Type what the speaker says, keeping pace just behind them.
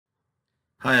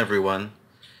Hi everyone.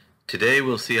 Today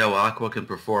we'll see how Aqua can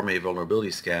perform a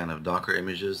vulnerability scan of Docker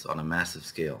images on a massive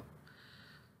scale.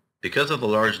 Because of the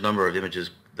large number of images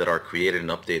that are created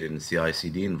and updated in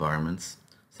CI/CD environments,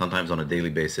 sometimes on a daily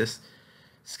basis,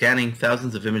 scanning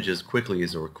thousands of images quickly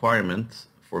is a requirement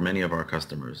for many of our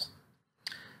customers.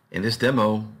 In this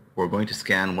demo, we're going to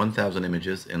scan 1,000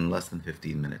 images in less than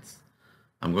 15 minutes.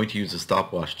 I'm going to use a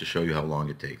stopwatch to show you how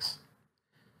long it takes.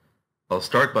 I'll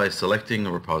start by selecting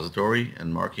a repository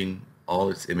and marking all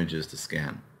its images to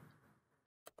scan.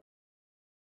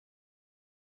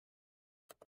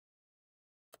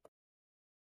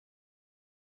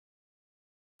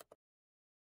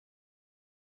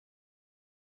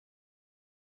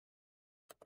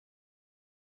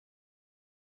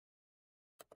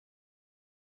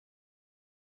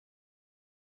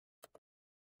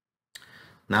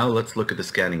 Now let's look at the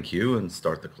scanning queue and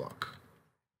start the clock.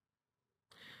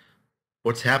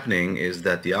 What's happening is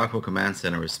that the Aqua Command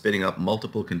Center is spinning up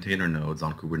multiple container nodes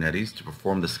on Kubernetes to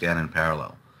perform the scan in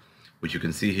parallel, which you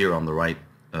can see here on the right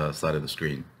side of the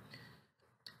screen.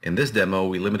 In this demo,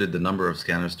 we limited the number of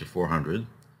scanners to 400,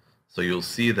 so you'll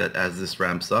see that as this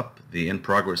ramps up, the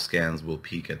in-progress scans will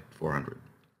peak at 400.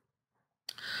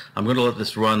 I'm going to let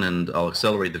this run and I'll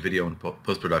accelerate the video in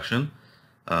post-production,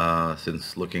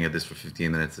 since looking at this for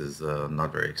 15 minutes is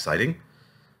not very exciting.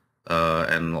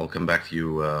 And I'll come back to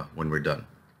you when we're done.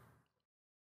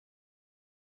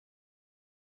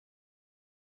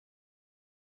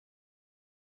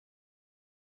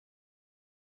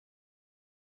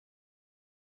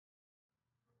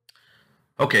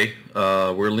 Okay,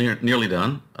 we're nearly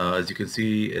done. As you can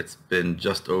see, it's been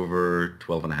just over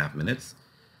 12.5 minutes.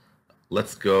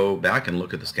 Let's go back and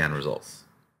look at the scan results.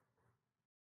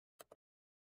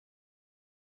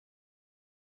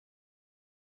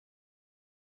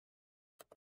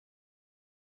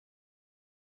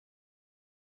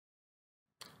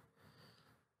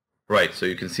 Right, so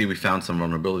you can see we found some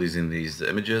vulnerabilities in these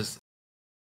images.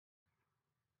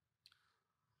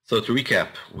 So to recap,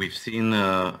 we've seen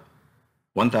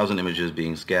 1,000 images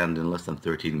being scanned in less than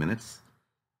 13 minutes.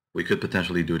 We could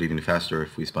potentially do it even faster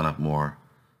if we spun up more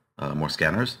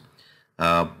scanners.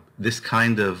 This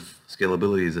kind of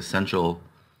scalability is essential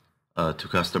to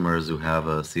customers who have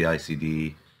a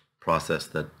CI/CD process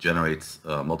that generates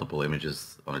multiple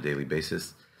images on a daily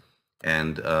basis.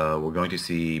 And we're going to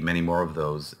see many more of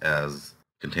those as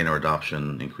container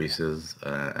adoption increases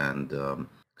and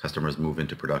customers move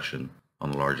into production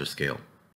on a larger scale.